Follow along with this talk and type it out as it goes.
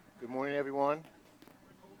Good morning, everyone.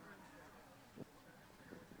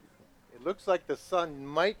 It looks like the sun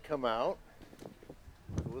might come out.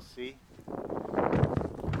 We'll see.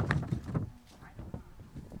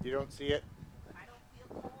 You don't see it?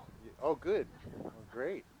 Oh, good. Oh,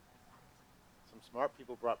 great. Some smart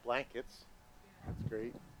people brought blankets. That's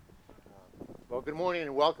great. Well, good morning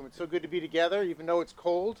and welcome. It's so good to be together, even though it's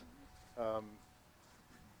cold.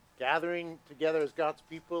 Gathering together as God's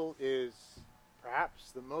people is perhaps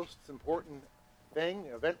the most important thing,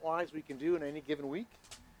 event-wise, we can do in any given week.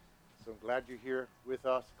 So I'm glad you're here with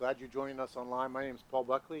us. Glad you're joining us online. My name is Paul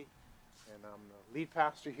Buckley, and I'm the lead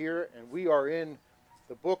pastor here. And we are in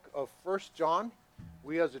the book of 1 John.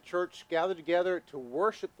 We as a church gather together to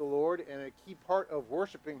worship the Lord, and a key part of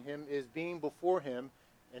worshiping Him is being before Him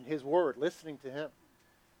and His Word, listening to Him.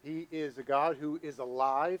 He is a God who is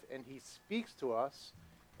alive, and He speaks to us.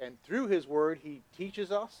 And through His Word, He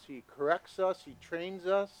teaches us, He corrects us, He trains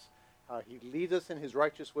us, He leads us in His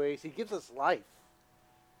righteous ways. He gives us life.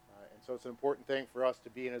 And so it's an important thing for us to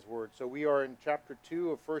be in His Word. So we are in chapter 2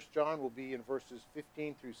 of 1 John. We'll be in verses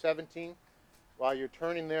 15 through 17. While you're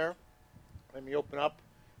turning there, let me open up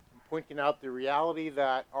and pointing out the reality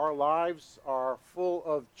that our lives are full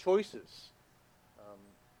of choices.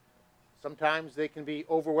 Sometimes they can be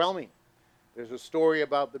overwhelming. There's a story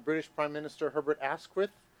about the British Prime Minister Herbert Asquith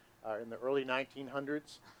in the early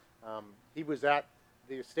 1900s. He was at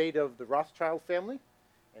the estate of the Rothschild family,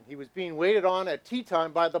 and he was being waited on at tea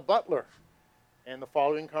time by the butler. And the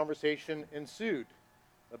following conversation ensued.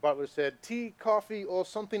 The butler said, "Tea, coffee, or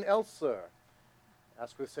something else, sir?"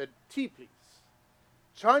 Asquith said, "Tea, please."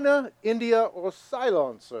 "China, India, or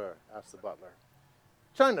Ceylon, sir?" asked the butler.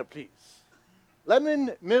 "China, please."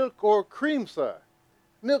 "Lemon, milk, or cream, sir?"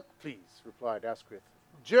 "Milk, please," replied Asquith.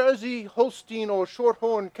 "Jersey, Holstein, or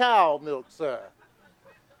Shorthorn cow milk, sir?"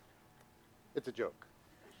 It's a joke.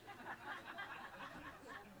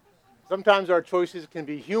 Sometimes our choices can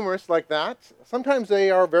be humorous like that. Sometimes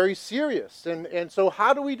they are very serious. And so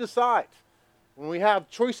how do we decide? When we have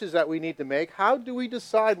choices that we need to make, how do we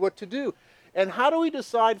decide what to do? And how do we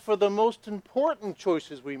decide for the most important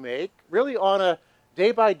choices we make, really on a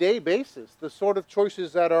day-by-day basis, the sort of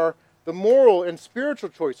choices that are the moral and spiritual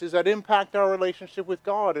choices that impact our relationship with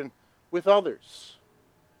God and with others?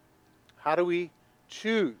 How do we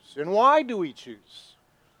choose? And why do we choose?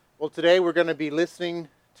 Well, today we're going to be listening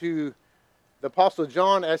to the Apostle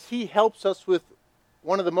John as he helps us with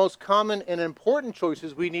one of the most common and important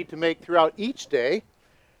choices we need to make throughout each day,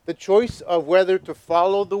 the choice of whether to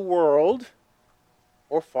follow the world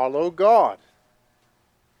or follow God.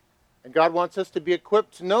 And God wants us to be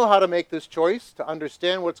equipped to know how to make this choice, to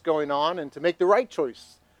understand what's going on, and to make the right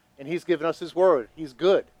choice. And He's given us His Word. He's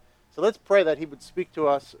good. So let's pray that He would speak to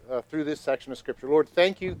us through this section of Scripture. Lord,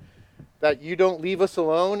 thank You that You don't leave us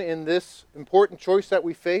alone in this important choice that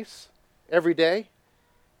we face every day,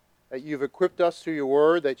 that You've equipped us through Your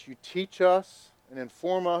Word, that You teach us and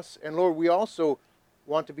inform us. And Lord, we also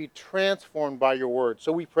want to be transformed by Your Word.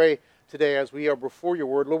 So we pray today as we are before Your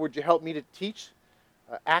Word, Lord, would You help me to teach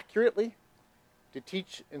accurately, to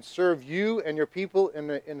teach and serve You and Your people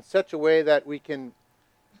in such a way that we can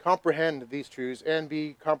comprehend these truths and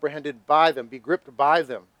be comprehended by them, be gripped by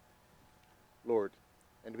them, Lord,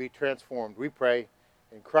 and to be transformed. We pray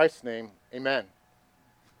in Christ's name, amen.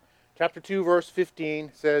 Chapter 2, verse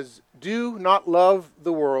 15 says, "Do not love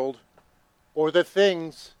the world or the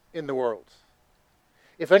things in the world.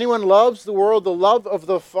 If anyone loves the world, the love of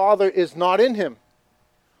the Father is not in him.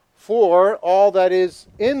 For all that is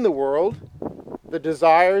in the world, the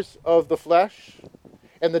desires of the flesh,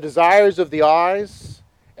 and the desires of the eyes,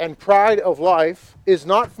 and pride of life, is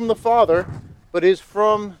not from the Father, but is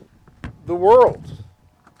from the world.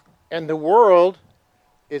 And the world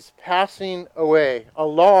is passing away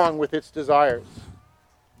along with its desires.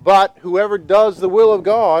 But whoever does the will of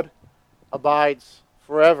God abides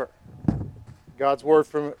forever." God's word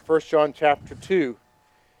from 1 John chapter 2.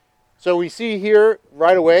 So we see here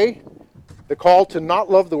right away the call to not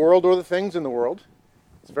love the world or the things in the world.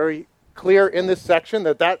 It's very clear in this section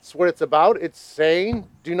that that's what it's about. It's saying,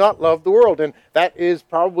 do not love the world. And that is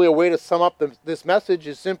probably a way to sum up this message,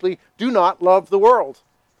 is simply, do not love the world.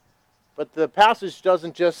 But the passage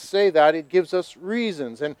doesn't just say that, it gives us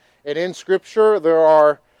reasons. And in Scripture, there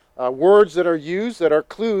are words that are used that are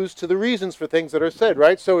clues to the reasons for things that are said,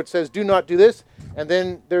 right? So it says, do not do this, and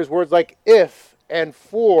then there's words like if, and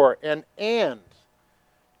for, and.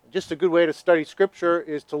 Just a good way to study Scripture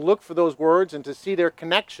is to look for those words and to see their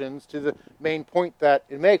connections to the main point that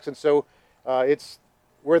it makes. And so it's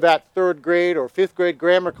where that third grade or fifth grade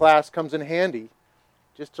grammar class comes in handy,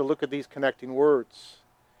 just to look at these connecting words.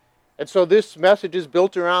 And so this message is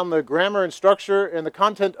built around the grammar and structure and the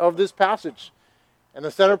content of this passage. And the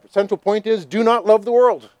central point is, do not love the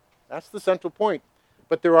world. That's the central point.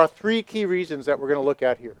 But there are three key reasons that we're going to look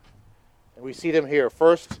at here. And we see them here.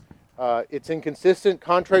 First, it's inconsistent,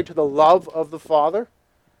 contrary to the love of the Father.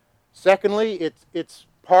 Secondly, it's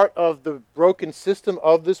part of the broken system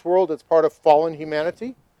of this world. It's part of fallen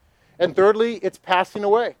humanity. And thirdly, it's passing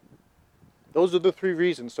away. Those are the three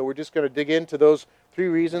reasons. So we're just going to dig into those three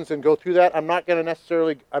reasons and go through that. I'm not going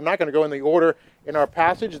to go in the order in our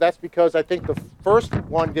passage. That's because I think the first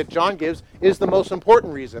one that John gives is the most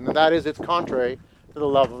important reason, and that is it's contrary to the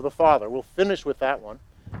love of the Father. We'll finish with that one,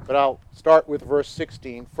 but I'll start with verse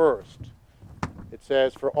 16 first. It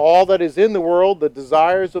says, "For all that is in the world, the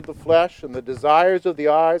desires of the flesh and the desires of the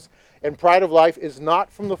eyes and pride of life is not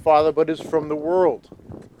from the Father, but is from the world."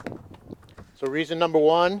 So reason number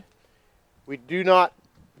one, we do not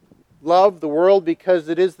love the world because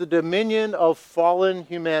it is the dominion of fallen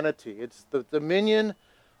humanity. It's the dominion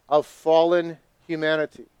of fallen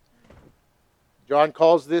humanity. John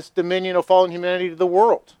calls this dominion of fallen humanity the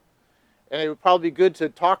world. And it would probably be good to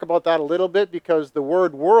talk about that a little bit because the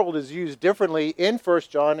word world is used differently in 1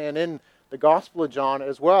 John and in the Gospel of John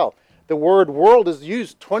as well. The word world is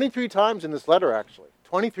used 23 times in this letter, actually.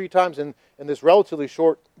 23 times in this relatively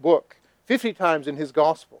short book. 50 times in his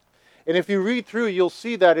Gospel. And if you read through, you'll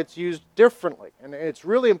see that it's used differently. And it's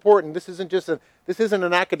really important. This isn't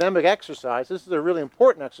an academic exercise. This is a really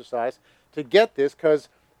important exercise to get this because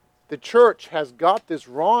the church has got this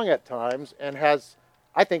wrong at times and has,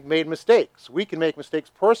 I think, made mistakes. We can make mistakes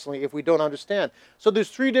personally if we don't understand. So there's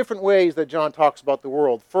three different ways that John talks about the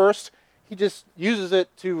world. First, he just uses it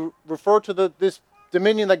to refer to this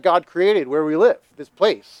dominion that God created where we live, this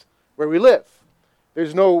place where we live.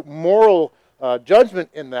 There's no moral judgment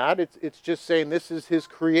in that. It's just saying this is his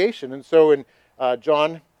creation. And so in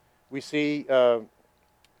John, we see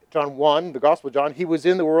John 1, the Gospel of John, he was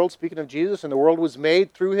in the world, speaking of Jesus, and the world was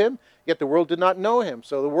made through him, yet the world did not know him.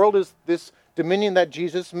 So the world is this dominion that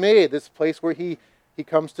Jesus made, this place where he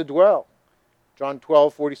comes to dwell. John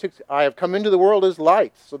 12:46, "I have come into the world as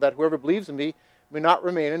light, so that whoever believes in me may not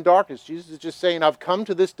remain in darkness." Jesus is just saying, I've come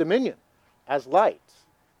to this dominion as light.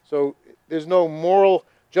 So there's no moral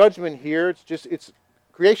judgment here. It's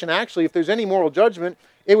creation. Actually, if there's any moral judgment,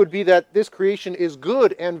 it would be that this creation is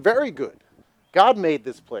good and very good. God made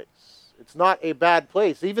this place. It's not a bad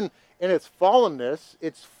place. Even in its fallenness,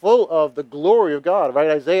 it's full of the glory of God. Right?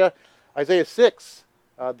 Isaiah 6,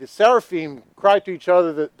 the seraphim cry to each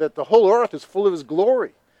other that the whole earth is full of his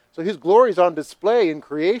glory. So his glory is on display in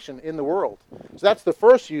creation in the world. So that's the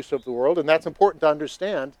first use of the world, and that's important to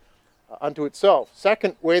understand unto itself.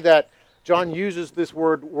 Second way that John uses this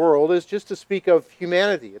word world is just to speak of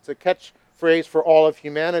humanity. It's a catchphrase for all of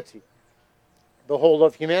humanity, the whole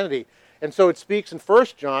of humanity. And so it speaks in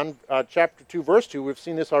 1 John chapter 2, verse 2. We've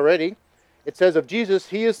seen this already. It says of Jesus,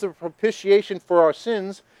 he is the propitiation for our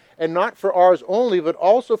sins, and not for ours only, but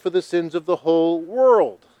also for the sins of the whole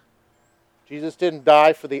world. Jesus didn't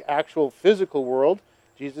die for the actual physical world.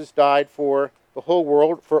 Jesus died for the whole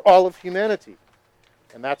world, for all of humanity.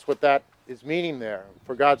 And that's what that is meaning there.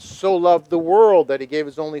 For God so loved the world that he gave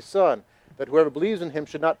his only Son, that whoever believes in him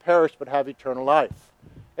should not perish but have eternal life.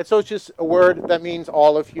 And so it's just a word that means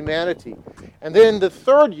all of humanity. And then the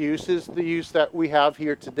third use is the use that we have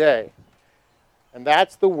here today. And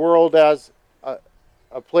that's the world as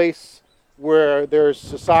a place where there's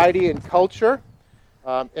society and culture,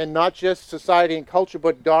 and not just society and culture,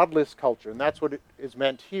 but godless culture. And that's what it is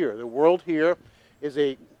meant here. The world here is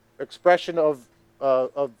a expression of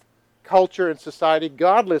culture and society,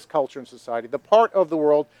 godless culture and society, the part of the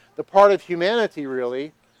world, the part of humanity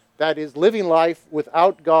really, that is living life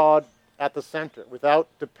without God at the center, without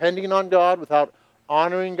depending on God, without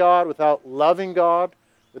honoring God, without loving God,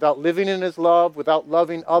 without living in his love, without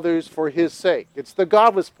loving others for his sake. It's the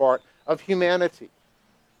godless part of humanity.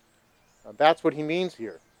 That's what he means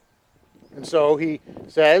here. And so he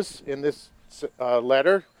says in this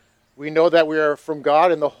letter, we know that we are from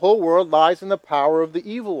God and the whole world lies in the power of the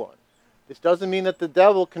evil one. This doesn't mean that the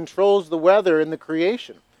devil controls the weather in the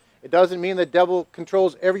creation. It doesn't mean the devil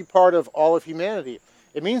controls every part of all of humanity.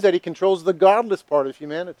 It means that he controls the godless part of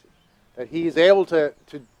humanity. That he is able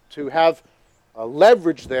to have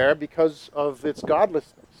leverage there because of its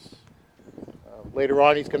godlessness. Later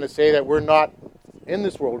on he's going to say that we're not in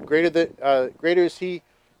this world. Greater is he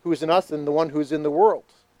who is in us than the one who is in the world.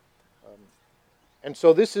 And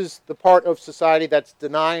so this is the part of society that's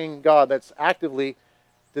denying God, that's actively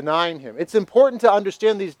denying him. It's important to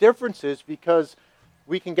understand these differences because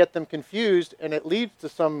we can get them confused and it leads to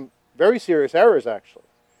some very serious errors actually.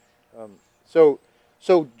 So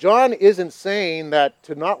So John isn't saying that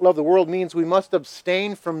to not love the world means we must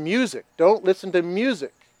abstain from music. Don't listen to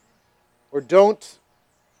music. Or don't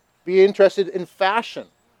be interested in fashion.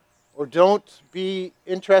 Or don't be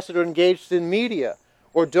interested or engaged in media.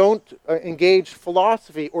 Or don't engage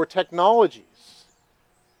philosophy or technologies.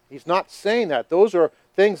 He's not saying that. Those are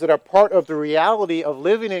things that are part of the reality of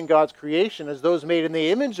living in God's creation as those made in the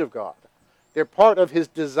image of God. They're part of His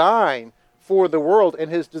design for the world and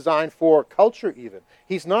His design for culture even.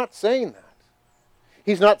 He's not saying that.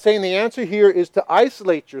 He's not saying the answer here is to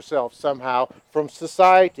isolate yourself somehow from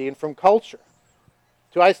society and from culture.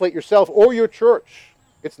 To isolate yourself or your church.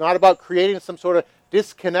 It's not about creating some sort of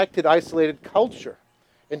disconnected, isolated culture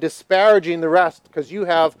and disparaging the rest because you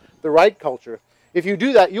have the right culture. If you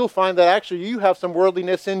do that, you'll find that actually you have some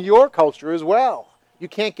worldliness in your culture as well. You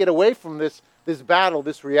can't get away from this battle,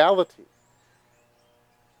 this reality.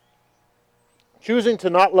 Choosing to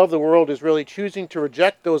not love the world is really choosing to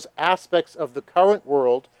reject those aspects of the current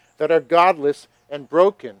world that are godless and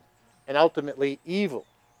broken and ultimately evil.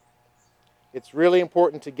 It's really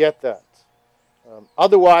important to get that.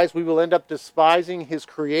 Otherwise, we will end up despising His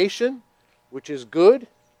creation, which is good.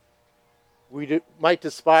 We might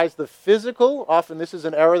despise the physical. Often this is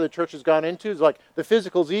an error the church has gone into. It's like the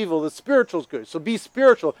physical's evil, the spiritual's good. So be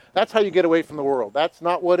spiritual. That's how you get away from the world. That's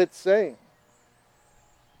not what it's saying.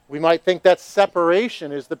 We might think that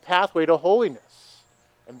separation is the pathway to holiness.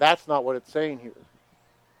 And that's not what it's saying here.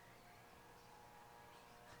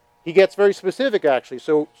 He gets very specific, actually.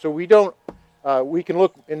 So we don't... we can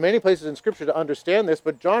look in many places in Scripture to understand this,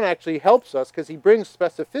 but John actually helps us because he brings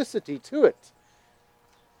specificity to it.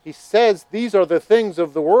 He says these are the things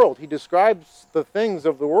of the world. He describes the things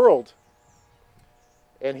of the world.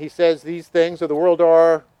 And he says these things of the world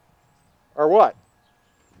are what?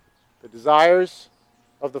 The desires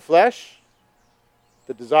of the flesh,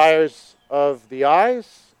 the desires of the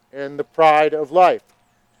eyes, and the pride of life.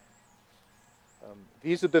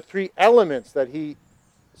 These are the three elements that he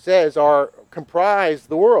says comprise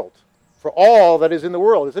the world. For all that is in the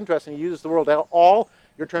world. It's interesting, he uses the word all.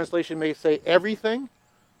 Your translation may say everything.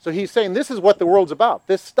 So he's saying this is what the world's about,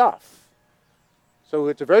 this stuff. So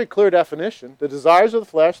it's a very clear definition. The desires of the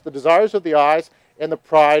flesh, the desires of the eyes, and the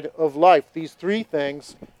pride of life. These three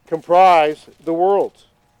things comprise the world.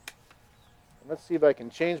 And let's see if I can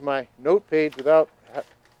change my note page without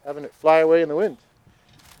having it fly away in the wind.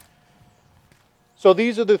 So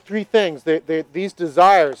these are the three things, these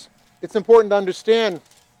desires. It's important to understand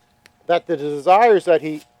that the desires that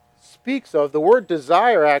he speaks of, the word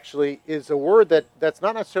desire actually is a word that's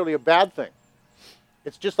not necessarily a bad thing.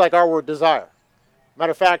 It's just like our word desire.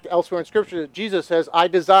 Matter of fact, elsewhere in Scripture, Jesus says, I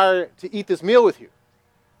desire to eat this meal with you.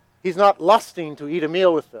 He's not lusting to eat a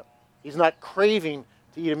meal with them. He's not craving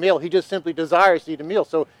to eat a meal. He just simply desires to eat a meal.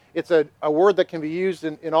 So it's a word that can be used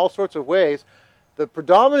in all sorts of ways. The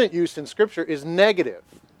predominant use in Scripture is negative.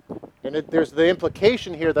 And there's the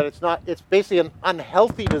implication here that it's basically an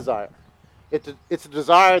unhealthy desire. It's a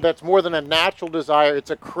desire that's more than a natural desire. It's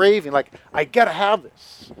a craving, like, I gotta have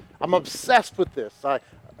this. I'm obsessed with this.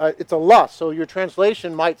 It's a lust. So your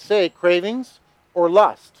translation might say cravings or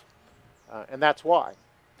lust. And that's why.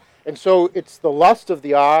 And so it's the lust of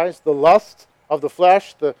the eyes, the lust of the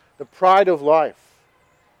flesh, the pride of life.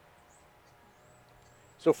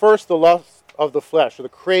 So first, the lust of the flesh, or the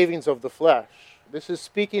cravings of the flesh. This is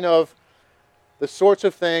speaking of the sorts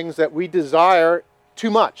of things that we desire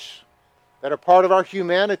too much, that are part of our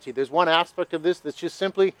humanity. There's one aspect of this that's just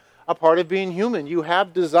simply a part of being human. You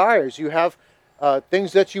have desires. You have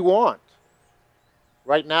things that you want.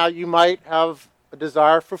 Right now you might have a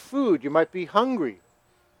desire for food. You might be hungry.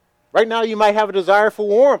 Right now you might have a desire for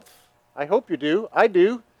warmth. I hope you do. I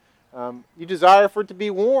do. You desire for it to be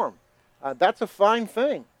warm. That's a fine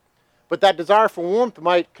thing. But that desire for warmth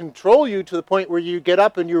might control you to the point where you get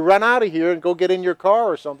up and you run out of here and go get in your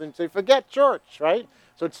car or something and say, forget church, right?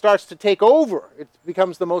 So it starts to take over. It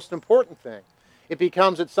becomes the most important thing. It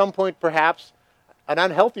becomes at some point perhaps an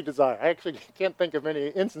unhealthy desire. I actually can't think of many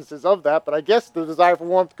instances of that, but I guess the desire for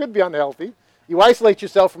warmth could be unhealthy. You isolate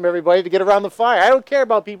yourself from everybody to get around the fire. I don't care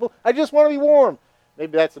about people. I just want to be warm.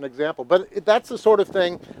 Maybe that's an example. But that's the sort of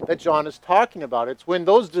thing that John is talking about. It's when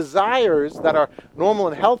those desires that are normal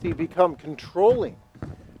and healthy become controlling.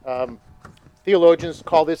 Theologians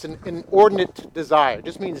call this an inordinate desire. It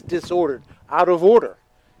just means disordered, out of order.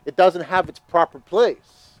 It doesn't have its proper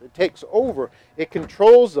place. It takes over. It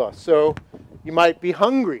controls us. So you might be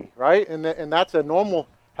hungry, right? And that's a normal,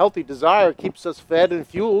 healthy desire. It keeps us fed and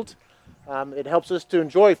fueled. It helps us to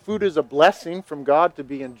enjoy. Food is a blessing from God to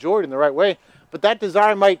be enjoyed in the right way. But that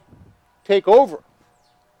desire might take over.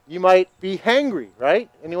 You might be hangry, right?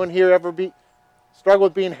 Anyone here ever be struggle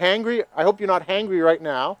with being hangry? I hope you're not hangry right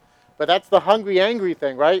now, but that's the hungry, angry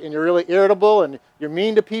thing, right? And you're really irritable and you're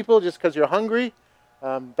mean to people just because you're hungry.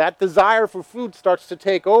 That desire for food starts to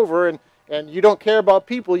take over, and you don't care about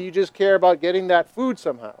people, you just care about getting that food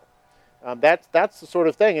somehow. That's the sort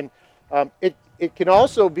of thing. And it can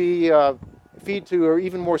also be feed to an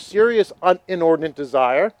even more serious inordinate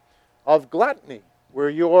desire of gluttony, where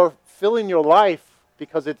you're filling your life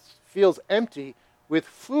because it feels empty with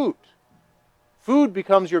food. Food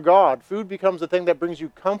becomes your God. Food becomes the thing that brings you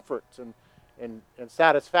comfort and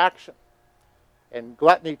satisfaction. And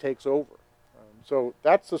gluttony takes over. So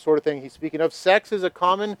that's the sort of thing he's speaking of. Sex is a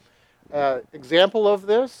common example of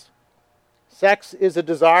this. Sex is a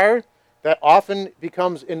desire that often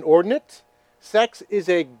becomes inordinate. Sex is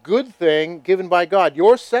a good thing given by God.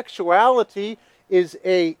 Your sexuality is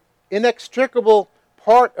an inextricable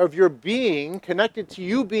part of your being, connected to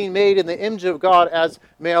you being made in the image of God as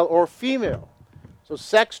male or female. So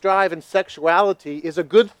sex drive and sexuality is a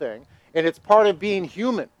good thing, and it's part of being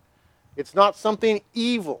human. It's not something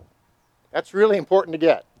evil. That's really important to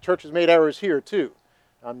get. The church has made errors here too.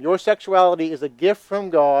 Your sexuality is a gift from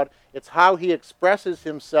God. It's how he expresses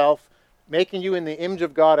himself, making you in the image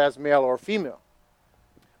of God as male or female.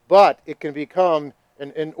 But it can become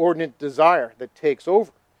an inordinate desire that takes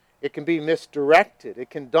over. It can be misdirected. It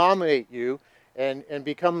can dominate you and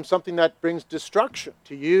become something that brings destruction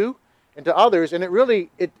to you and to others. And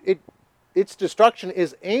its destruction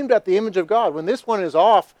is aimed at the image of God. When this one is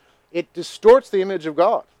off, it distorts the image of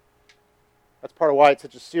God. That's part of why it's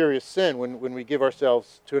such a serious sin when we give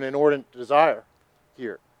ourselves to an inordinate desire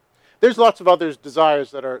here. There's lots of other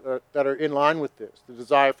desires that are in line with this. The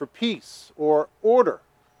desire for peace or order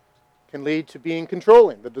can lead to being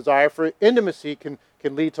controlling. The desire for intimacy can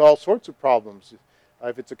lead to all sorts of problems.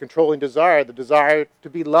 If it's a controlling desire, the desire to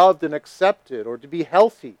be loved and accepted, or to be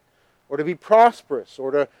healthy, or to be prosperous,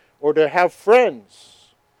 or to have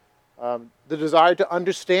friends. The desire to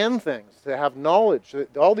understand things, to have knowledge.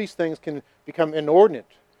 All these things can become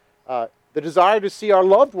inordinate. The desire to see our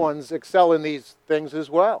loved ones excel in these things as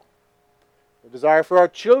well. The desire for our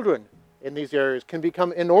children in these areas can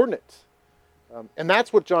become inordinate. And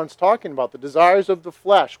that's what John's talking about, the desires of the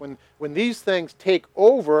flesh, when these things take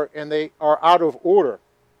over and they are out of order.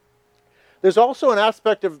 There's also an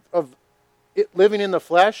aspect of it living in the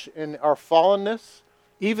flesh, in our fallenness.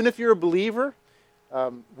 Even if you're a believer,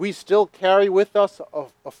 we still carry with us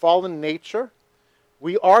a fallen nature.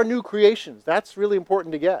 We are new creations. That's really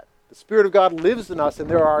important to get. The Spirit of God lives in us, and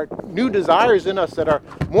there are new desires in us that are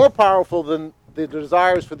more powerful than the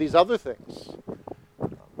desires for these other things.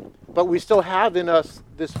 But we still have in us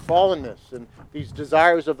this fallenness and these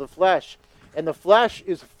desires of the flesh. And the flesh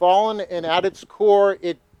is fallen, and at its core,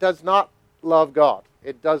 it does not love God.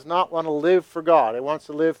 It does not want to live for God. It wants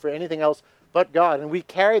to live for anything else but God. And we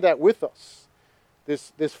carry that with us.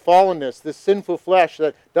 This fallenness, this sinful flesh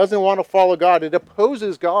that doesn't want to follow God. It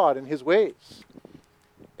opposes God and his ways.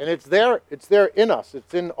 And it's there in us.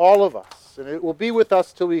 It's in all of us. And it will be with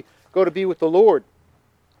us till we go to be with the Lord.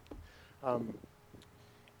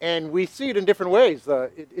 And we see it in different ways.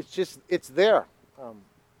 It's there.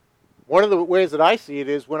 One of the ways that I see it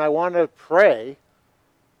is when I want to pray,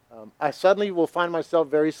 I suddenly will find myself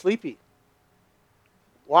very sleepy.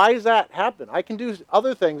 Why does that happen? I can do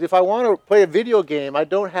other things. If I want to play a video game, I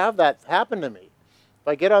don't have that happen to me. If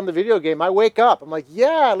I get on the video game, I wake up. I'm like,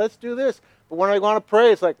 yeah, let's do this. But when I want to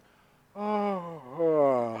pray, it's like,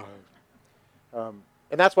 oh. And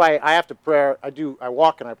that's why I have to pray. I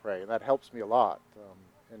walk and I pray, and that helps me a lot.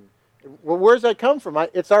 Well, where does that come from?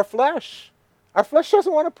 It's our flesh. Our flesh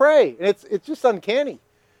doesn't want to pray, and it's just uncanny.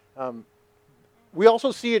 We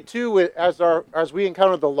also see it too as we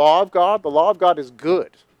encounter the law of God. The law of God is good.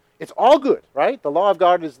 It's all good, right? The law of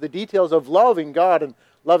God is the details of loving God and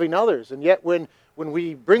loving others. And yet when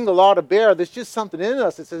we bring the law to bear, there's just something in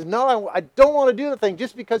us that says, no, I don't want to do the thing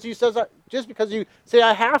just because you say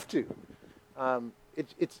I have to.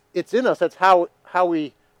 It's in us. That's how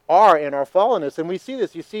we are in our fallenness. And we see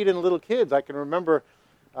this. You see it in little kids. I can remember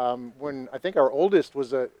when I think our oldest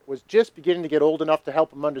was just beginning to get old enough to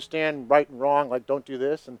help him understand right and wrong, like don't do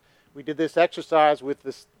this. And we did this exercise with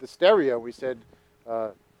the stereo. We said,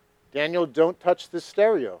 Daniel, don't touch this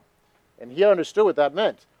stereo. And he understood what that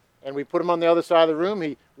meant. And we put him on the other side of the room.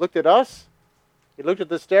 He looked at us. He looked at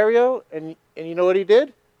the stereo. And you know what he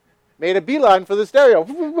did? Made a beeline for the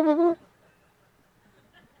stereo.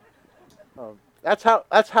 That's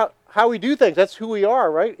how we do things. That's who we are,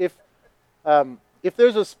 right? If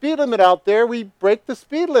there's a speed limit out there, we break the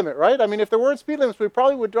speed limit, right? I mean, if there weren't speed limits, we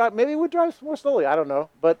probably would drive. Maybe we'd drive more slowly. I don't know.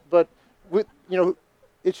 But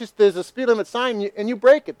it's just there's a speed limit sign and you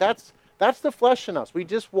break it. That's That's the flesh in us. We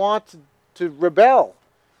just want to rebel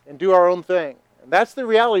and do our own thing. And that's the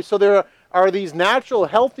reality. So there are these natural,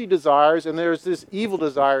 healthy desires, and there's this evil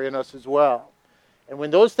desire in us as well. And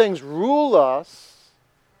when those things rule us,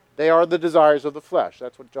 they are the desires of the flesh.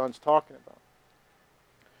 That's what John's talking about.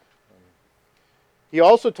 He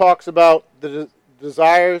also talks about the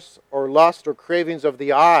desires or lust or cravings of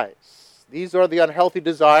the eyes. These are the unhealthy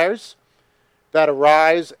desires that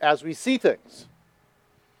arise as we see things.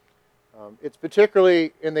 It's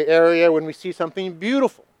particularly in the area when we see something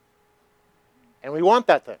beautiful, and we want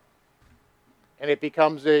that thing. And it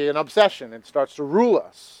becomes an obsession and starts to rule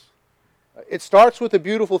us. It starts with a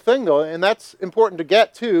beautiful thing, though, and that's important to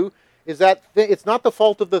get to, is that it's not the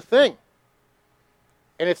fault of the thing.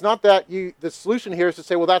 And it's not that the solution here is to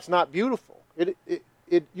say, well, that's not beautiful.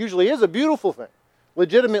 It usually is a beautiful thing,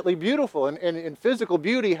 legitimately beautiful, and physical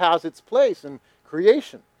beauty has its place in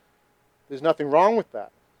creation. There's nothing wrong with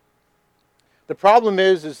that. The problem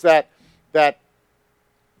is that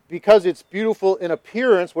because it's beautiful in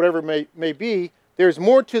appearance, whatever it may be, there's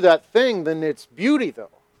more to that thing than its beauty,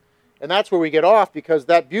 though. And that's where we get off, because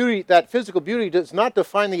that beauty, that physical beauty, does not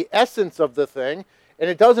define the essence of the thing, and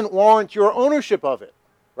it doesn't warrant your ownership of it,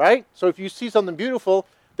 right? So if you see something beautiful,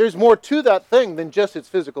 there's more to that thing than just its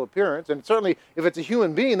physical appearance. And certainly, if it's a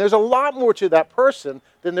human being, there's a lot more to that person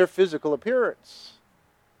than their physical appearance.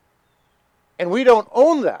 And we don't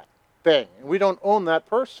own that thing, and we don't own that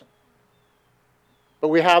person. But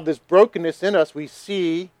we have this brokenness in us. We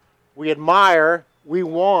see, we admire, we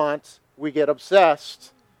want, we get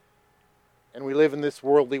obsessed, and we live in this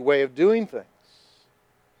worldly way of doing things.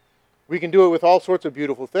 We can do it with all sorts of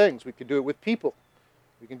beautiful things. We can do it with people.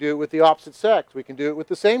 We can do it with the opposite sex. We can do it with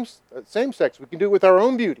the same sex. We can do it with our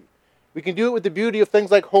own beauty. We can do it with the beauty of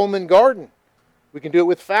things like home and garden. We can do it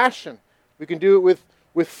with fashion. We can do it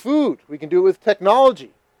with food. We can do it with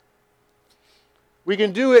technology. We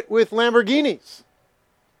can do it with Lamborghinis.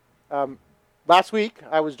 Last week,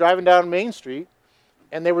 I was driving down Main Street,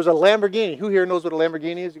 and there was a Lamborghini. Who here knows what a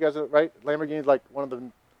Lamborghini is? You guys are right? Lamborghini is like one of the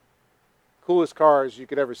coolest cars you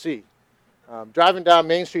could ever see. Driving down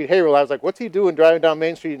Main Street, Haverhill, I was like, what's he doing driving down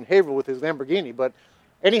Main Street in Haverhill with his Lamborghini? But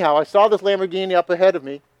anyhow, I saw this Lamborghini up ahead of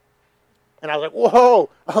me, and I was like, whoa,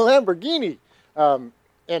 a Lamborghini.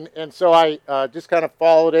 And so I just kind of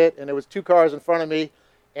followed it, and there was two cars in front of me,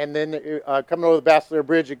 and then coming over the Bastille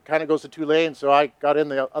Bridge, it kind of goes to two lanes, so I got in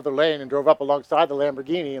the other lane and drove up alongside the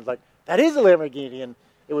Lamborghini, and was like, that is a Lamborghini, and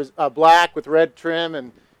it was black with red trim,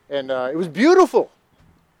 and it was beautiful.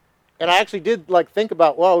 And I actually did think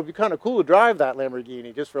about, well, it would be kind of cool to drive that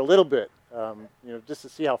Lamborghini just for a little bit, just to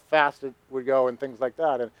see how fast it would go and things like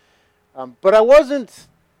that. And but I wasn't.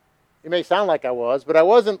 It may sound like I was, but I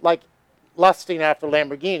wasn't lusting after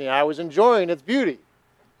Lamborghini. I was enjoying its beauty.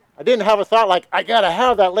 I didn't have a thought I gotta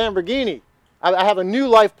have that Lamborghini. I have a new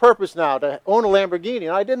life purpose now to own a Lamborghini.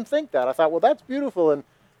 And I didn't think that. I thought, well, that's beautiful, and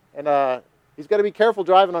he's got to be careful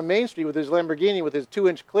driving on Main Street with his Lamborghini with his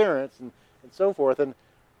 2-inch clearance and so forth.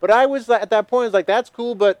 But I was at that point, I was like, that's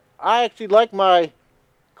cool, but I actually like my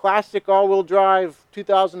classic all-wheel drive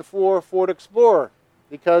 2004 Ford Explorer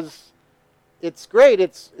because it's great.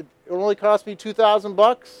 It only cost me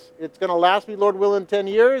 $2,000. It's going to last me, Lord willing, 10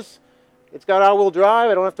 years. It's got all-wheel drive.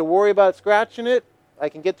 I don't have to worry about scratching it. I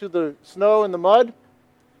can get through the snow and the mud.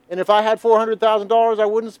 And if I had $400,000, I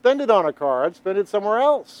wouldn't spend it on a car. I'd spend it somewhere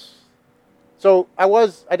else. So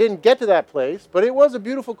I didn't get to that place, but it was a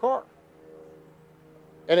beautiful car.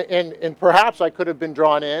 And perhaps I could have been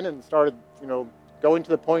drawn in and started, going to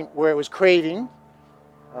the point where it was craving.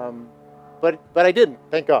 But I didn't,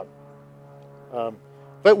 thank God.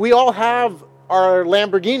 But we all have our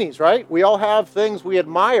Lamborghinis, right? We all have things we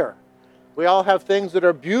admire. We all have things that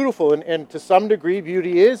are beautiful, and to some degree,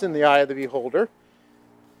 beauty is in the eye of the beholder.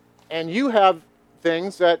 And you have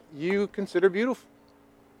things that you consider beautiful.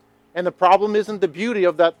 And the problem isn't the beauty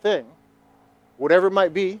of that thing, whatever it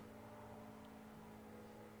might be.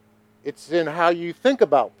 It's in how you think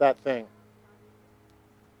about that thing.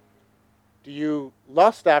 Do you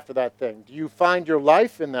lust after that thing? Do you find your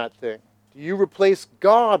life in that thing? Do you replace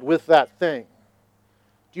God with that thing?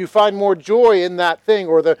 Do you find more joy in that thing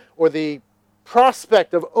or the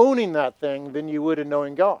prospect of owning that thing than you would in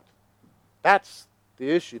knowing God? That's the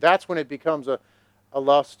issue. That's when it becomes a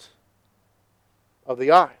lust of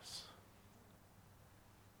the eyes.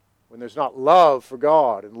 When there's not love for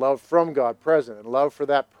God and love from God present and love for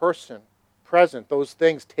that person present, those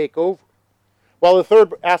things take over. Well, the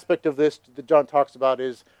third aspect of this that John talks about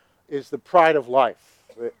is the pride of life.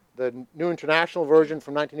 The New International Version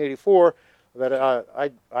from 1984 that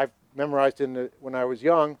I memorized when I was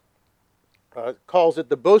young calls it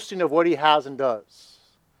the boasting of what he has and does.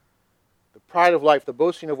 pride of life, the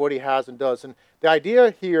boasting of what he has and does. And the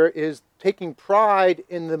idea here is taking pride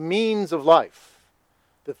in the means of life,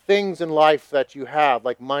 the things in life that you have,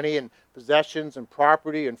 like money and possessions and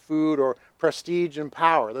property and food or prestige and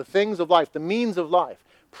power, the things of life, the means of life.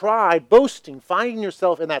 Pride, boasting, finding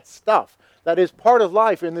yourself in that stuff that is part of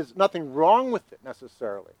life, and there's nothing wrong with it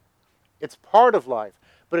necessarily. It's part of life,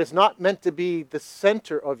 but it's not meant to be the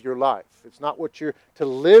center of your life. It's not what you're to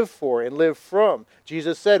live for and live from.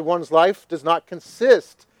 Jesus said one's life does not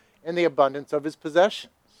consist in the abundance of his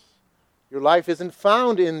possessions. Your life isn't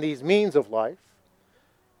found in these means of life.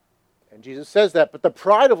 And Jesus says that, but the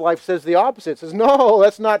pride of life says the opposite. It says, no,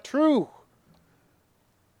 that's not true.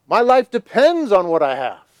 My life depends on what I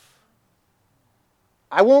have.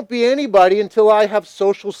 I won't be anybody until I have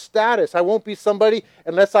social status. I won't be somebody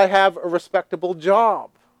unless I have a respectable job.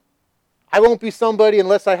 I won't be somebody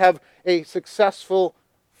unless I have a successful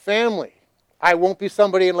family. I won't be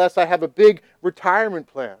somebody unless I have a big retirement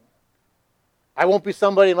plan. I won't be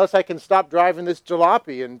somebody unless I can stop driving this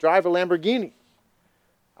jalopy and drive a Lamborghini.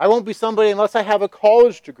 I won't be somebody unless I have a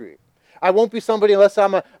college degree. I won't be somebody unless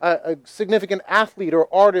I'm a significant athlete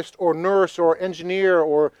or artist or nurse or engineer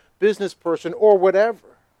or business person or whatever.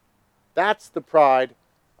 That's the pride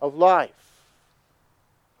of life,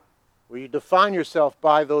 where you define yourself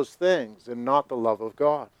by those things and not the love of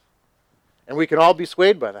God. And we can all be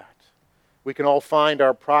swayed by that. We can all find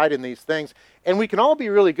our pride in these things. And we can all be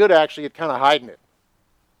really good, actually, at kind of hiding it.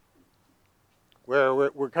 Where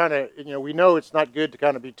we're kind of, we know it's not good to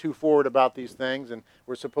kind of be too forward about these things, and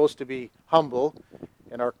we're supposed to be humble.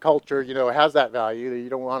 And our culture, has that value. That you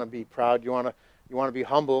don't want to be proud. You want to be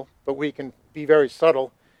humble, but we can be very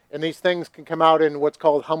subtle. And these things can come out in what's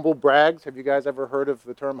called humble brags. Have you guys ever heard of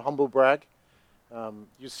the term humble brag?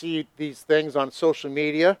 You see these things on social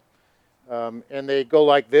media, and they go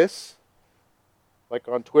like this, like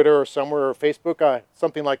on Twitter or somewhere or Facebook,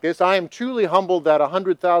 something like this. I am truly humbled that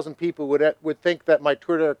 100,000 people would think that my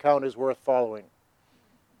Twitter account is worth following.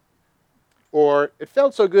 Or, it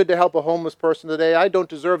felt so good to help a homeless person today. I don't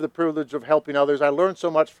deserve the privilege of helping others. I learned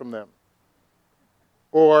so much from them.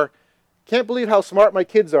 Or, can't believe how smart my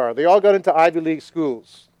kids are. They all got into Ivy League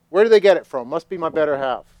schools. Where do they get it from? Must be my better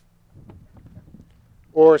half.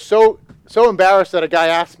 Or, so embarrassed that a guy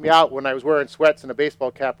asked me out when I was wearing sweats and a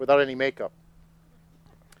baseball cap without any makeup.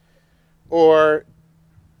 Or,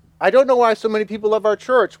 I don't know why so many people love our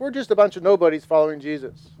church. We're just a bunch of nobodies following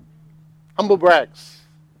Jesus. Humble brags.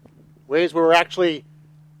 Ways where we're actually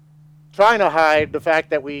trying to hide the fact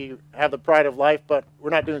that we have the pride of life, but we're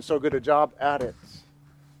not doing so good a job at it.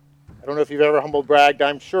 I don't know if you've ever humble bragged.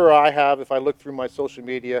 I'm sure I have. If I look through my social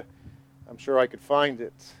media, I'm sure I could find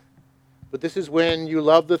it. But this is when you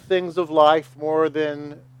love the things of life more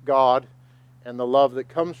than God and the love that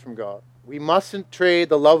comes from God. We mustn't trade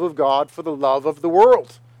the love of God for the love of the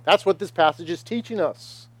world. That's what this passage is teaching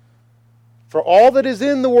us. For all that is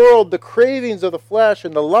in the world, the cravings of the flesh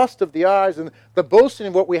and the lust of the eyes and the boasting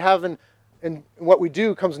of what we have and what we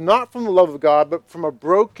do comes not from the love of God, but from a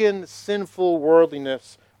broken, sinful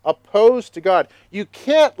worldliness opposed to God. You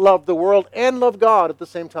can't love the world and love God at the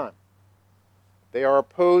same time. They are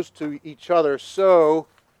opposed to each other, so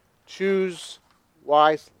choose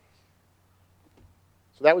wisely.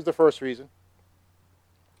 So that was the first reason.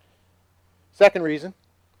 Second reason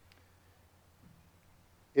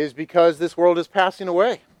is because this world is passing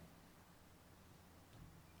away. It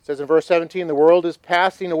says in verse 17, the world is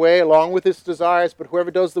passing away along with its desires, but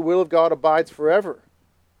whoever does the will of God abides forever.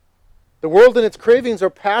 The world and its cravings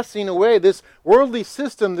are passing away. This worldly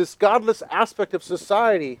system, this godless aspect of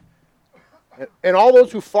society, and all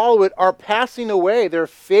those who follow it are passing away. They're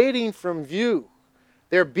fading from view.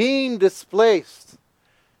 They're being displaced.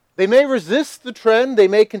 They may resist the trend. They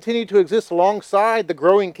may continue to exist alongside the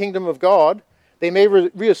growing kingdom of God. They may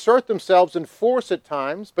reassert themselves in force at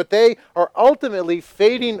times, but they are ultimately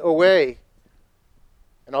fading away.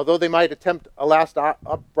 And although they might attempt a last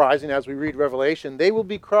uprising as we read Revelation, they will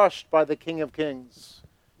be crushed by the King of Kings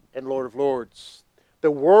and Lord of Lords.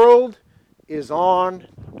 The world is on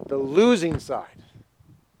the losing side.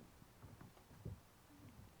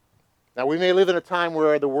 Now, we may live in a time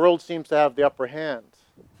where the world seems to have the upper hand,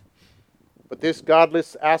 but this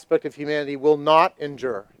godless aspect of humanity will not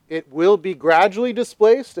endure. It will be gradually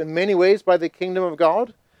displaced in many ways by the kingdom of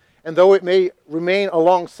God, and though it may remain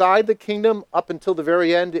alongside the kingdom up until the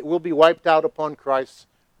very end, it will be wiped out upon Christ's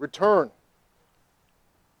return.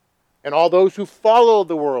 And all those who follow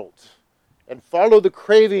the world and follow the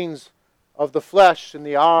cravings of the flesh and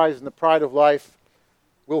the eyes and the pride of life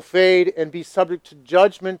will fade and be subject to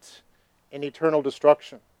judgment and eternal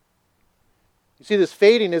destruction. You see, this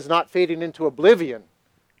fading is not fading into oblivion.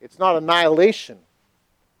 It's not annihilation.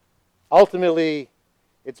 Ultimately,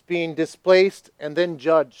 it's being displaced and then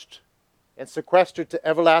judged and sequestered to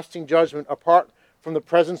everlasting judgment apart from the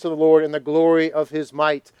presence of the Lord and the glory of His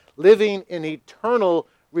might, living in eternal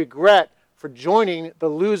regret for joining the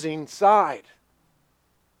losing side.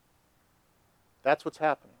 That's what's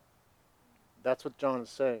happening. That's what John is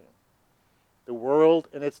saying. The world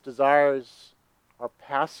and its desires are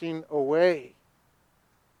passing away.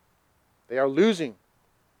 They are losing.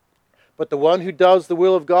 But the one who does the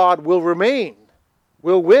will of God will remain,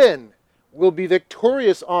 will win, will be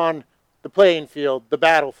victorious on the playing field, the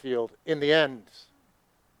battlefield, in the end.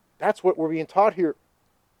 That's what we're being taught here.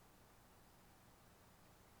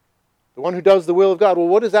 The one who does the will of God. Well,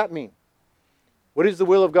 what does that mean? What is the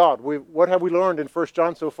will of God? What have we learned in 1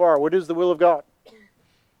 John so far? What is the will of God?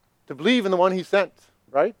 To believe in the one He sent,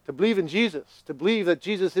 right? To believe in Jesus. To believe that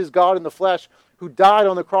Jesus is God in the flesh, who died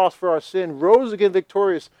on the cross for our sin, rose again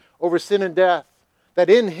victorious over sin and death. That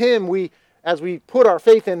in Him as we put our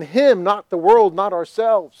faith in Him, not the world, not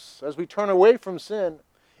ourselves, as we turn away from sin,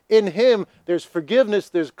 in Him there's forgiveness,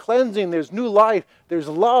 there's cleansing, there's new life, there's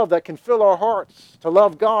love that can fill our hearts, to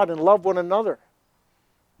love God and love one another.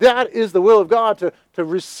 That is the will of God, to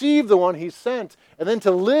receive the one He sent, and then to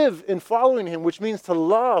live in following Him, which means to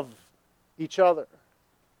love each other.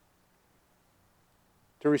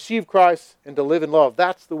 To receive Christ and to live in love.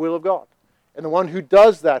 That's the will of God. And the one who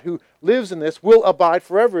does that, who lives in this, will abide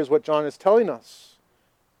forever, is what John is telling us.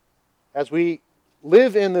 As we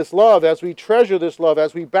live in this love, as we treasure this love,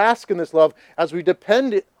 as we bask in this love, as we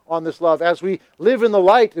depend on this love, as we live in the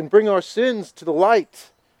light and bring our sins to the light,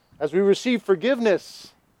 as we receive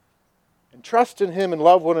forgiveness and trust in Him and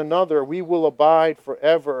love one another, we will abide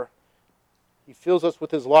forever. He fills us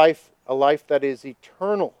with His life, a life that is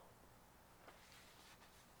eternal.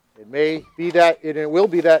 It may be that, it will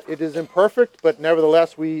be that it is imperfect, but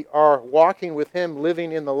nevertheless we are walking with Him,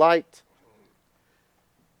 living in the light,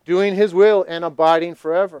 doing His will and abiding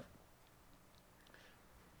forever.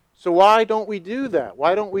 So why don't we do that?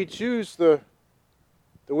 Why don't we choose the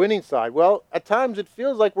winning side? Well, at times it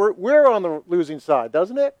feels like we're on the losing side,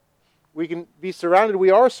 doesn't it? We can be surrounded,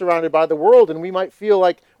 we are surrounded by the world, and we might feel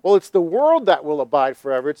like, well, it's the world that will abide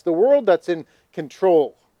forever. It's the world that's in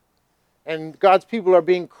control. And God's people are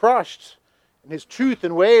being crushed, and His truth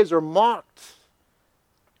and ways are mocked,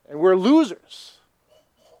 and we're losers.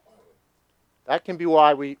 That can be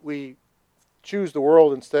why we choose the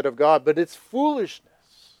world instead of God, but it's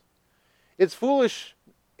foolishness. It's foolish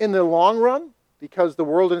in the long run, because the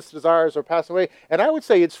world and its desires are passing away, and I would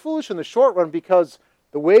say it's foolish in the short run, because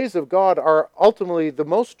the ways of God are ultimately the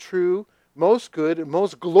most true, most good, and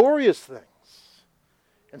most glorious things.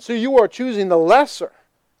 And so you are choosing the lesser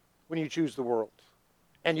when you choose the world.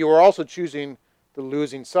 And you are also choosing the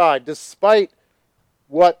losing side. Despite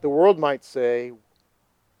what the world might say,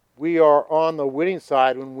 we are on the winning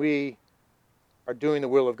side when we are doing the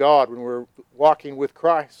will of God, when we're walking with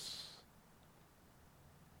Christ.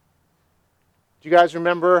 Do you guys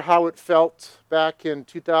remember how it felt back in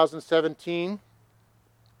 2017?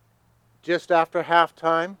 Just after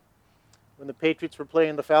halftime, when the Patriots were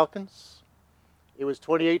playing the Falcons. It was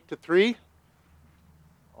 28-3.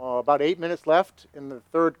 About 8 minutes left in the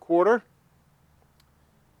third quarter.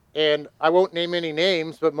 And I won't name any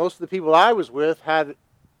names, but most of the people I was with had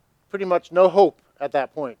pretty much no hope at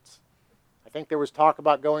that point. I think there was talk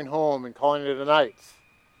about going home and calling it a night.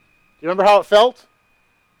 Do you remember how it felt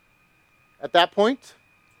at that point?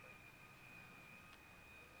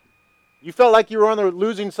 You felt like you were on the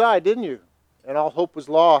losing side, didn't you? And all hope was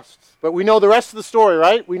lost. But we know the rest of the story,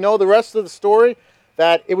 right? We know the rest of the story,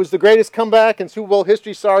 that it was the greatest comeback in Super Bowl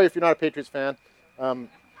history. Sorry if you're not a Patriots fan.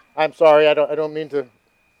 I'm sorry. I don't mean to.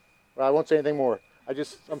 Well, I won't say anything more.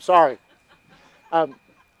 I'm sorry.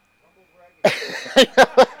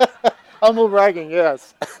 Humble bragging,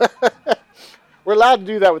 yes. We're allowed to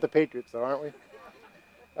do that with the Patriots, though, aren't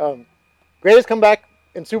we? Greatest comeback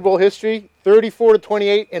in Super Bowl history,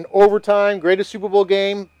 34-28 in overtime. Greatest Super Bowl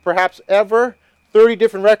game perhaps ever. 30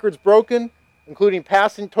 different records broken, including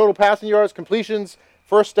total passing yards, completions,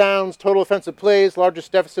 first downs, total offensive plays,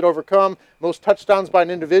 largest deficit overcome, most touchdowns by an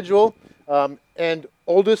individual, and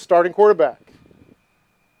oldest starting quarterback.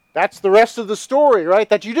 That's the rest of the story, right?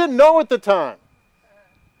 That you didn't know at the time.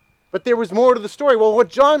 But there was more to the story. Well, what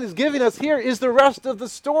John is giving us here is the rest of the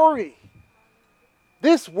story.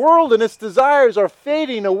 This world and its desires are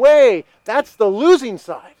fading away. That's the losing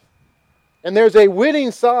side. And there's a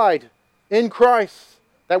winning side in Christ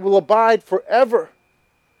that will abide forever.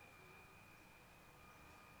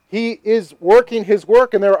 He is working His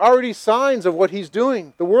work, and there are already signs of what He's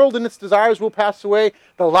doing. The world and its desires will pass away.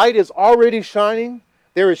 The light is already shining.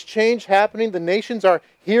 There is change happening. The nations are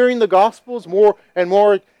hearing the Gospels. More and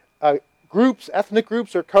more groups, ethnic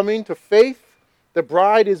groups, are coming to faith. The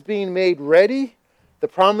bride is being made ready. The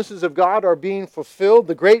promises of God are being fulfilled.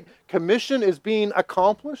 The Great Commission is being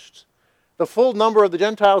accomplished. The full number of the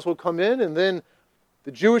Gentiles will come in, and then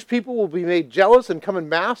the Jewish people will be made jealous and come en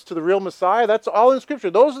masse to the real Messiah. That's all in Scripture.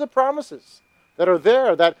 Those are the promises that are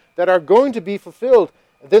there, that are going to be fulfilled.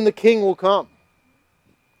 And then the King will come.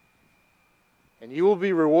 And you will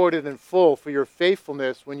be rewarded in full for your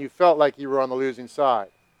faithfulness when you felt like you were on the losing side.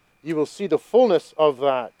 You will see the fullness of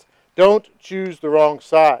that. Don't choose the wrong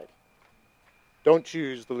side. Don't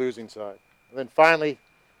choose the losing side. And then finally,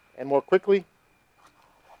 and more quickly,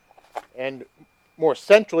 and more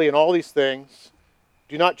centrally in all these things,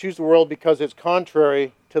 do not choose the world because it's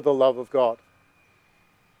contrary to the love of God.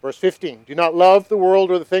 Verse 15, do not love the world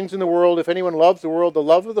or the things in the world. If anyone loves the world, the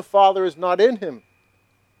love of the Father is not in him.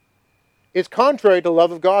 It's contrary to the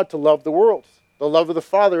love of God to love the world. The love of the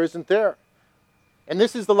Father isn't there. And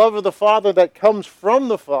this is the love of the Father that comes from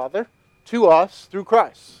the Father to us through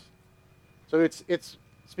Christ. So it's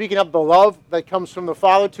speaking of the love that comes from the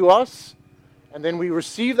Father to us, and then we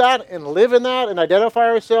receive that and live in that and identify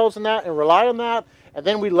ourselves in that and rely on that, and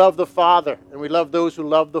then we love the Father, and we love those who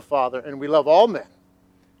love the Father, and we love all men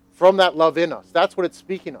from that love in us. That's what it's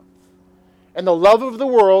speaking of. And the love of the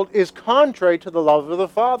world is contrary to the love of the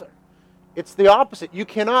Father. It's the opposite. You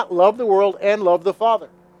cannot love the world and love the Father.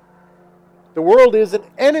 The world is an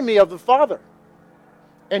enemy of the Father.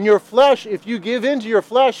 And your flesh, if you give in to your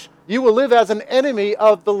flesh, you will live as an enemy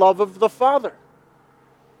of the love of the Father.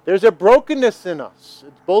 There's a brokenness in us.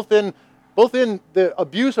 It's both in the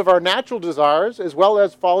abuse of our natural desires as well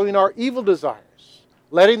as following our evil desires.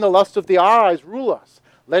 Letting the lust of the eyes rule us.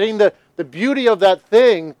 Letting the beauty of that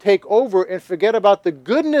thing take over and forget about the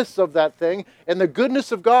goodness of that thing and the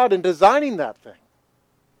goodness of God in designing that thing.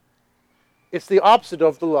 It's the opposite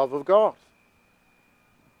of the love of God.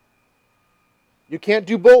 You can't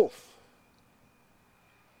do both.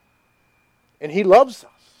 And He loves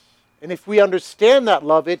us. And if we understand that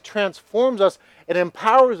love, it transforms us and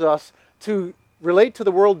empowers us to relate to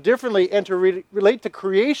the world differently and to relate to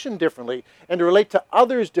creation differently and to relate to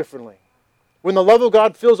others differently. When the love of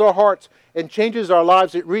God fills our hearts and changes our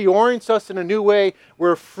lives, it reorients us in a new way.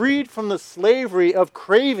 We're freed from the slavery of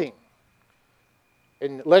craving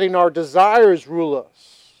and letting our desires rule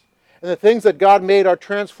us. And the things that God made are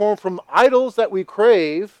transformed from idols that we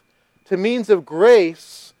crave to means of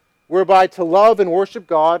grace whereby to love and worship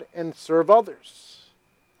God and serve others.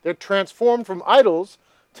 They're transformed from idols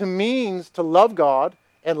to means to love God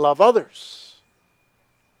and love others.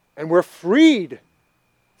 And we're freed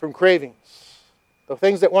from cravings. The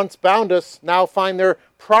things that once bound us now find their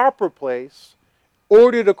proper place,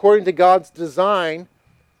 ordered according to God's design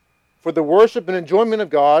for the worship and enjoyment of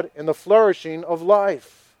God and the flourishing of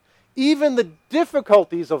life. Even the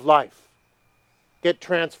difficulties of life get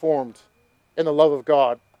transformed in the love of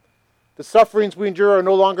God. The sufferings we endure are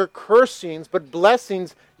no longer cursings, but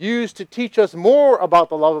blessings used to teach us more about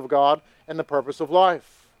the love of God and the purpose of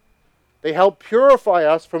life. They help purify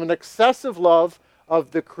us from an excessive love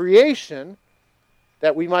of the creation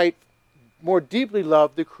that we might more deeply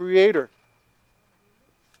love the Creator.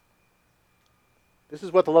 This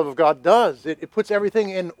is what the love of God does. It puts everything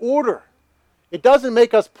in order. It doesn't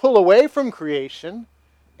make us pull away from creation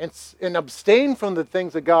and abstain from the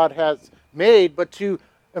things that God has made, but to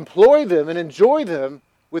employ them and enjoy them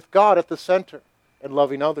with God at the center and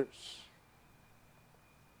loving others.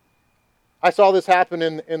 I saw this happen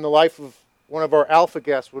in the life of one of our Alpha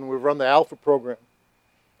guests when we run the Alpha program.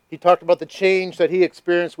 He talked about the change that he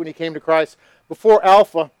experienced when he came to Christ. Before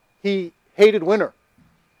Alpha, he hated winter.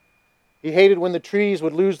 He hated when the trees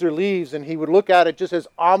would lose their leaves, and he would look at it just as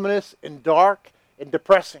ominous and dark and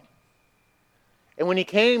depressing. And when he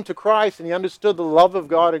came to Christ and he understood the love of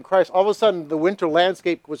God in Christ, all of a sudden the winter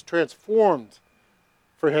landscape was transformed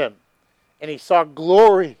for him. And he saw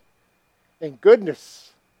glory and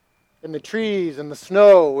goodness in the trees and the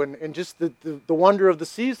snow and just the wonder of the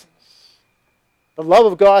seasons. The love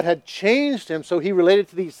of God had changed him, so he related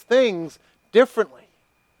to these things differently.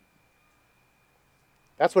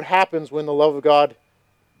 That's what happens when the love of God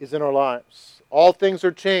is in our lives. All things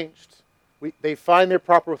are changed. They find their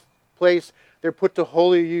proper place. They're put to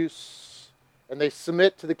holy use. And they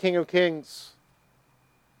submit to the King of Kings.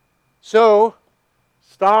 So,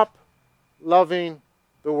 stop loving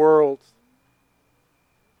the world.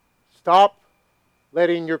 Stop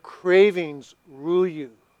letting your cravings rule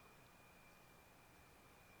you.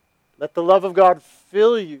 Let the love of God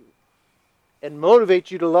fill you and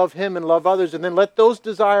motivate you to love Him and love others, and then let those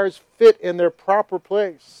desires fit in their proper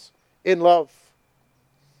place in love.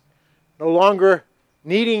 No longer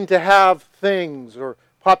needing to have things or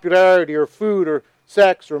popularity or food or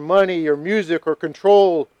sex or money or music or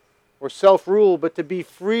control or self-rule, but to be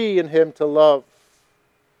free in Him to love.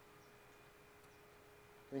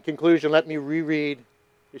 In conclusion, let me reread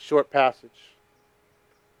this short passage.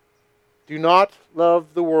 Do not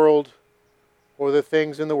love the world or the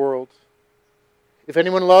things in the world. If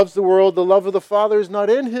anyone loves the world, the love of the Father is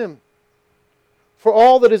not in him. For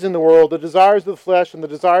all that is in the world, the desires of the flesh and the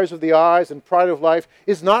desires of the eyes and pride of life,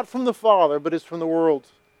 is not from the Father, but is from the world.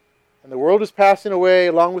 And the world is passing away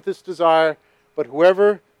along with its desire, but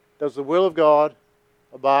whoever does the will of God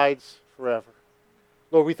abides forever.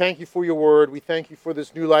 Lord, we thank you for your word. We thank you for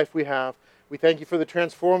this new life we have. We thank you for the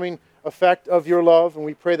transforming effect of your love, and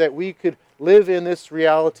we pray that we could live in this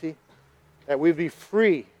reality, that we'd be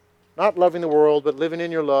free, not loving the world, but living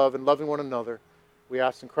in your love and loving one another. We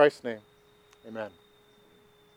ask in Christ's name. Amen.